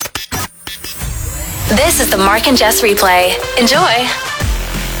This is the Mark and Jess Replay. Enjoy.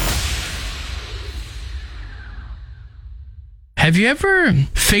 Have you ever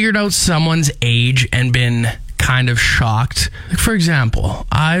figured out someone's age and been kind of shocked? Like, for example,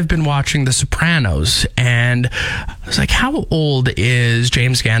 I've been watching The Sopranos, and I was like, how old is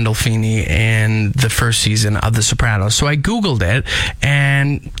James Gandolfini in the first season of The Sopranos? So I Googled it,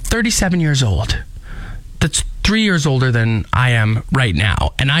 and 37 years old. That's 3 years older than I am right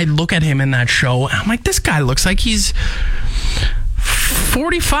now. And I look at him in that show, and I'm like, this guy looks like he's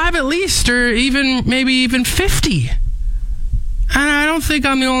 45 at least, or maybe even 50. And I don't think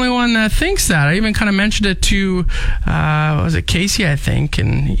I'm the only one that thinks that. I even kind of mentioned it to, was it Casey, I think,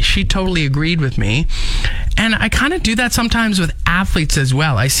 and she totally agreed with me. And I kind of do that sometimes with athletes as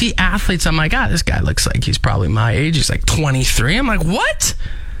well. I see athletes, I'm like, this guy looks like he's probably my age. He's like 23. I'm like, what?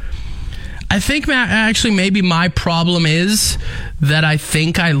 I think actually maybe my problem is that I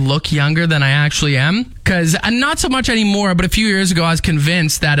think I look younger than I actually am. Because not so much anymore, but a few years ago I was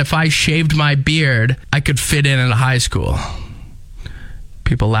convinced that if I shaved my beard, I could fit in at a high school.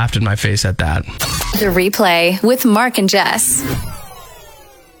 People laughed in my face at that. The Replay with Mark and Jess.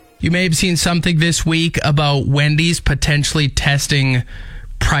 You may have seen something this week about Wendy's potentially testing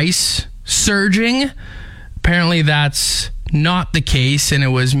price surging. Apparently that's not the case, and it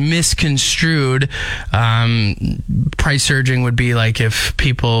was misconstrued. Price surging would be like if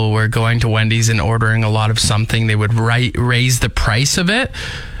people were going to Wendy's and ordering a lot of something, they would raise the price of it.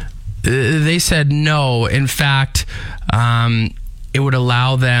 They said no. In fact, it would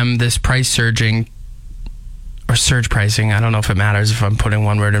allow them this price surging or surge pricing. I don't know if it matters if I'm putting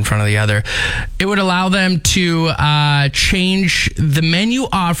one word in front of the other. It would allow them to change the menu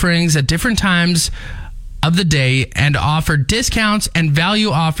offerings at different times of the day and offer discounts and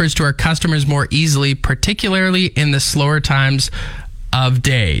value offers to our customers more easily, particularly in the slower times of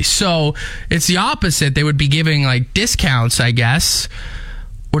day. So it's the opposite. They would be giving like discounts, I guess.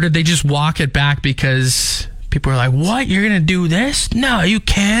 Or did they just walk it back because people are like, what? You're going to do this? No, you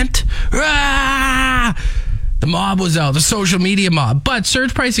can't. Rah! The mob was out, the social media mob. But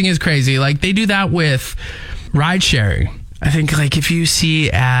surge pricing is crazy. Like, they do that with ride sharing. I think, like, if you see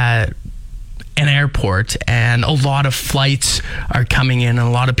at an airport and a lot of flights are coming in and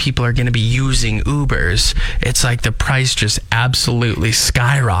a lot of people are going to be using Ubers, it's like the price just absolutely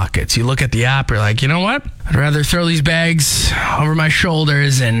skyrockets. You look at the app, you're like, you know what? I'd rather throw these bags over my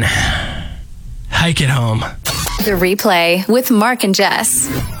shoulders and hike it home. The Replay with Mark and Jess.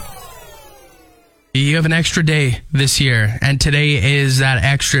 You have an extra day this year, and today is that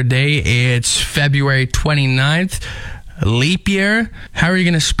extra day. It's February 29th, leap year. How are you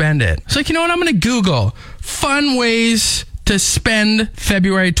going to spend it? It's like, you know what? I'm going to Google fun ways to spend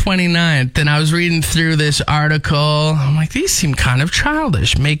February 29th. And I was reading through this article. I'm like, these seem kind of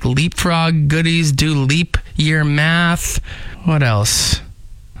childish. Make leapfrog goodies, do leap year math. What else?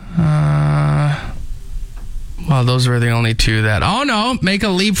 Well, those were the only two that... Oh, no, make a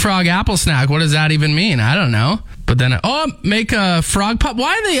leapfrog apple snack. What does that even mean? I don't know. But then, make a frog pop.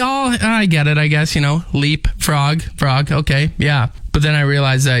 Why are they all... I get it, I guess, leap, frog, okay, yeah. But then I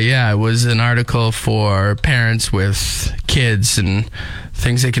realized that, it was an article for parents with kids and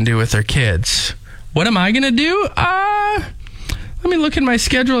things they can do with their kids. What am I going to do? Let me look at my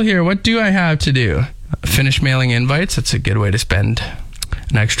schedule here. What do I have to do? Finish mailing invites. That's a good way to spend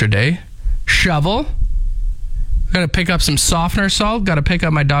an extra day. Shovel. Got to pick up some softener salt. Got to pick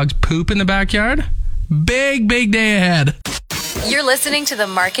up my dog's poop in the backyard. Big day ahead. You're listening to the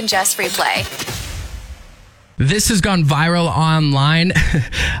Mark and Jess Replay. This has gone viral online.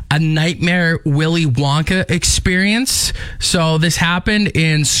 A nightmare Willy Wonka experience. So this happened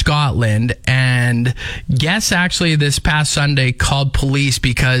in Scotland, and guests actually this past Sunday called police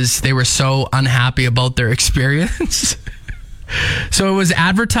because they were so unhappy about their experience. So it was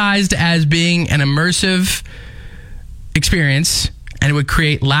advertised as being an immersive experience, and it would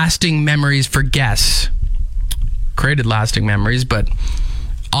create lasting memories for guests. Created lasting memories, but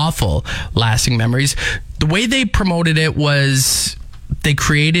awful lasting memories. The way they promoted it was they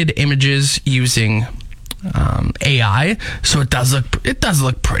created images using AI, so it does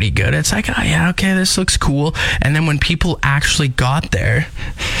look pretty good. It's like, oh yeah, okay, this looks cool. And then when people actually got there,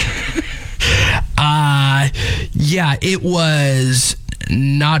 it was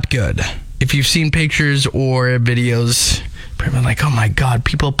not good. If you've seen pictures or videos, probably like, oh my God,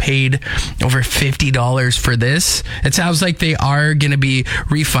 people paid over $50 for this. It sounds like they are going to be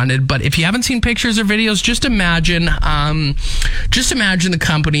refunded. But if you haven't seen pictures or videos, just imagine the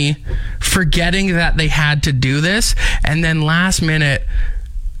company forgetting that they had to do this, and then last minute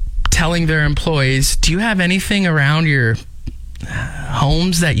telling their employees, do you have anything around your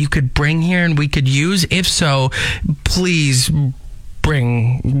homes that you could bring here and we could use? If so, please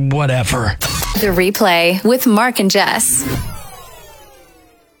bring whatever. The Replay with Mark and Jess.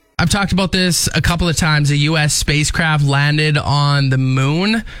 I've talked about this a couple of times. A U.S. spacecraft landed on the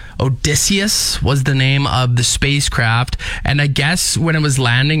moon. Odysseus was the name of the spacecraft. And I guess when it was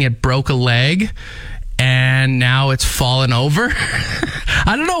landing, it broke a leg. And now it's fallen over.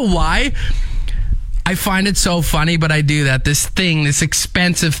 I don't know why. I find it so funny, but I do that. This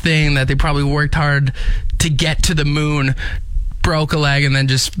expensive thing that they probably worked hard to get to the moon, broke a leg and then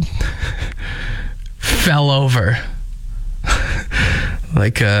just fell over.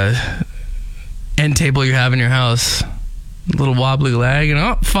 Like a end table you have in your house. A little wobbly leg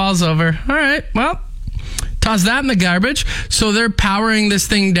and falls over. All right, well, toss that in the garbage. So they're powering this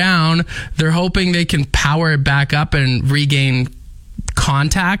thing down. They're hoping they can power it back up and regain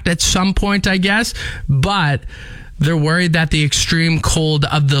contact at some point, I guess. But they're worried that the extreme cold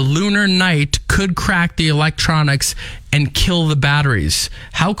of the lunar night could crack the electronics and kill the batteries.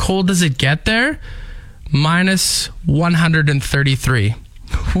 How cold does it get there? Minus 133.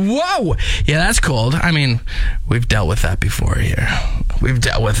 Whoa! Yeah, that's cold. I mean, we've dealt with that before here. We've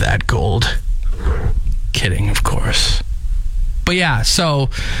dealt with that cold. Kidding, of course. But yeah, so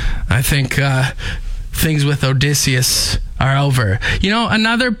I think things with Odysseus are over. You know,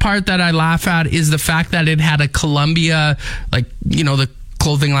 another part that I laugh at is the fact that it had a Columbia, the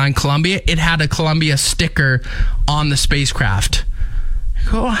clothing line Columbia, it had a Columbia sticker on the spacecraft.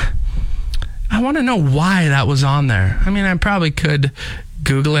 I want to know why that was on there. I mean, I probably could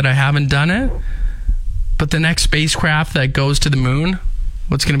Google it. I haven't done it. But the next spacecraft that goes to the moon,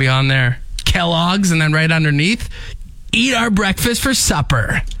 what's going to be on there? Kellogg's, and then right underneath, eat our breakfast for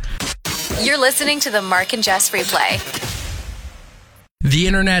supper. You're listening to the Mark and Jess Replay. The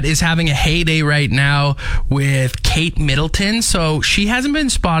internet is having a heyday right now with Kate Middleton. So she hasn't been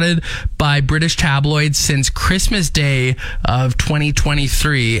spotted by British tabloids since Christmas Day of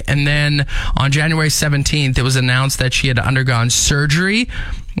 2023. And then on January 17th, it was announced that she had undergone surgery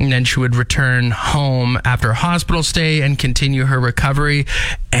and then she would return home after a hospital stay and continue her recovery.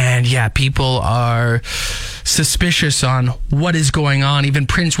 And yeah, people are suspicious on what is going on. Even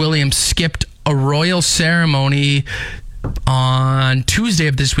Prince William skipped a royal ceremony on Tuesday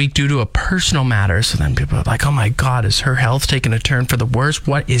of this week due to a personal matter. So then people are like, oh my God, is her health taking a turn for the worse?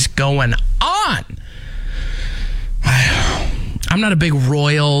 What is going on? I'm not a big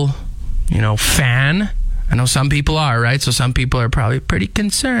royal, fan. I know some people are, right? So some people are probably pretty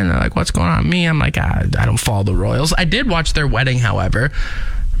concerned. They're like, what's going on with me? I'm like, I don't follow the royals. I did watch their wedding, however.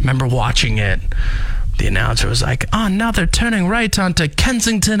 I remember watching it. The announcer was like, now they're turning right onto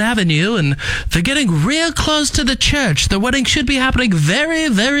Kensington Avenue and they're getting real close to the church. The wedding should be happening very,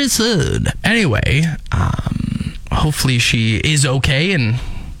 very soon. Anyway, hopefully she is okay and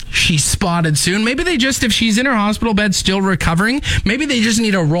she's spotted soon. Maybe they just, if she's in her hospital bed still recovering, maybe they just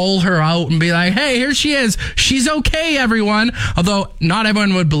need to roll her out and be like, hey, here she is. She's okay, everyone. Although not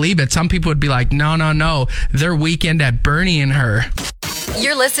everyone would believe it. Some people would be like, no. They're Weekend at Bernieing her.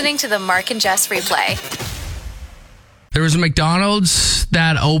 You're listening to the Mark and Jess Replay. There was a McDonald's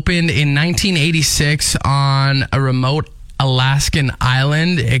that opened in 1986 on a remote Alaskan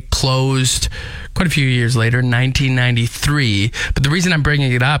island. It closed quite a few years later, 1993. But the reason I'm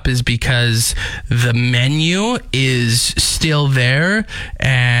bringing it up is because the menu is still there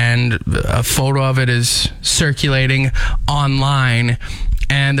and a photo of it is circulating online.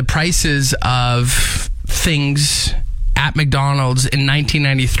 And the prices of things at McDonald's in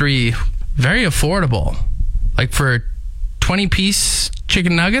 1993, very affordable. Like for 20-piece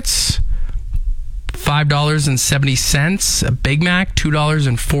chicken nuggets, $5.70. A Big Mac,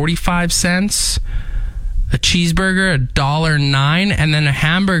 $2.45. A cheeseburger, $1.09. And then a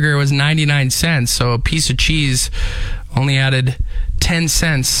hamburger was 99 cents. So a piece of cheese only added 10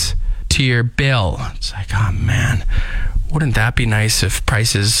 cents to your bill. It's like, oh man, wouldn't that be nice if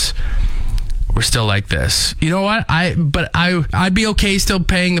prices were still like this? You know what? I'd be okay still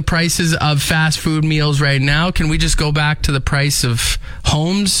paying the prices of fast food meals right now. Can we just go back to the price of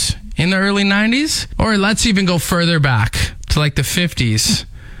homes in the early 90s? Or let's even go further back to like the 50s.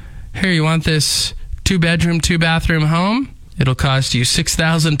 Here, you want this 2-bedroom, 2-bathroom home? It'll cost you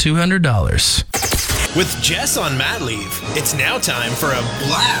 $6,200. With Jess on mat leave, it's now time for a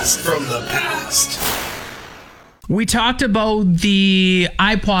blast from the past. We talked about the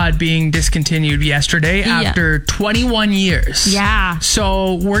iPod being discontinued yesterday after 21 years. Yeah.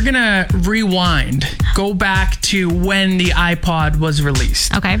 So we're going to rewind, go back to when the iPod was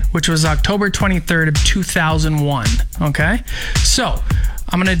released. Okay. Which was October 23rd of 2001. Okay. So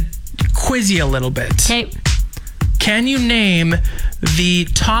I'm going to quiz you a little bit. Okay. Can you name the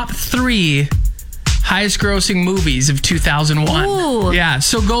top 3 highest grossing movies of 2001? Ooh. Yeah,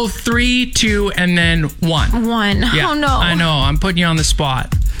 so go 3, 2, and then 1. 1. Yeah, Oh, no. I know. I'm putting you on the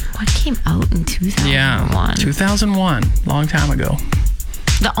spot. What came out in 2001? Yeah, 2001. Long time ago.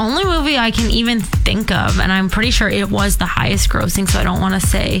 The only movie I can even think of, and I'm pretty sure it was the highest grossing, so I don't want to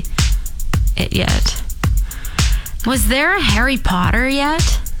say it yet. Was there a Harry Potter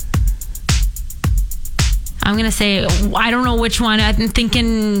yet? I'm going to say, I don't know which one. I'm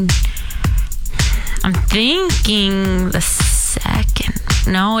thinking the second.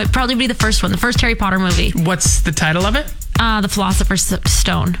 No, it'd probably be the first one. The first Harry Potter movie. What's the title of it? The Philosopher's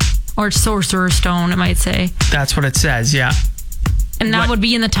Stone. Or Sorcerer's Stone, it might say. That's what it says, yeah. And that would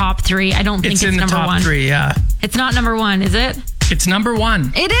be in the top 3. I don't think it's in the number top 1. 3, yeah. It's not number 1, is it? It's number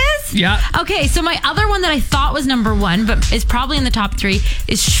 1. It is? Yeah. Okay, so my other one that I thought was number 1, but is probably in the top 3,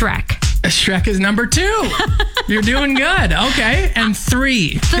 is Shrek. Shrek is number 2. You're doing good. Okay. And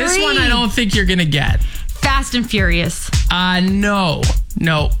 3. This one I don't think you're going to get. Fast and Furious. No.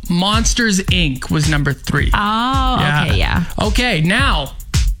 Monsters, Inc. was number 3. Oh, okay, yeah. Okay, now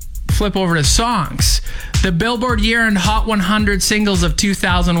flip over to songs. The Billboard Year and Hot 100 singles of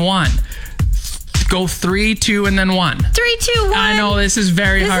 2001. Go 3, 2, and then 1. 3, 2, 1. I know, this is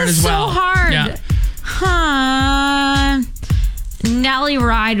very hard as well. This is so hard. Yeah. Huh. Nelly,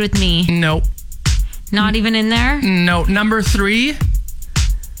 Ride With Me. Nope. Not even in there? No. Number 3,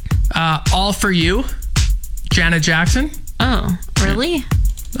 All For You, Janet Jackson. Oh, really?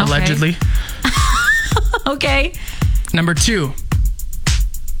 Allegedly. Okay. Number 2.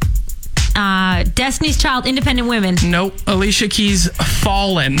 Destiny's Child, Independent Women. Nope. Alicia Keys'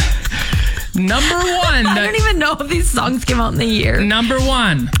 Fallen. Number 1. I don't even know if these songs came out in the year. Number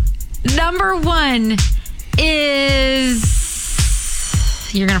 1. Number 1 is...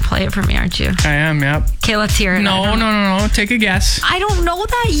 You're going to play it for me, aren't you? I am, yep. Okay, let's hear it. No. Take a guess. I don't know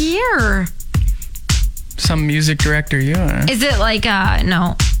that year. Some music director, yeah. Is it like,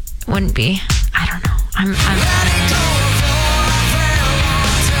 no, wouldn't be. I don't know. I'm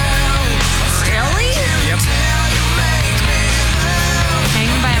Really? Yep.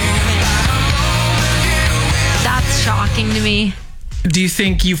 Hanging by a Moment. That's shocking to me. Do you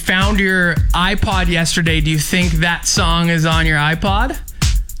think you found your iPod yesterday? Do you think that song is on your iPod?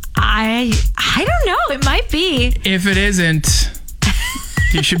 I don't know. It might be. If it isn't,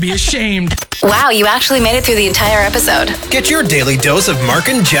 you should be ashamed. Wow, you actually made it through the entire episode. Get your daily dose of Mark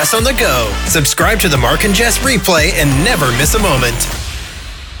and Jess on the go. Subscribe to the Mark and Jess Replay and never miss a moment.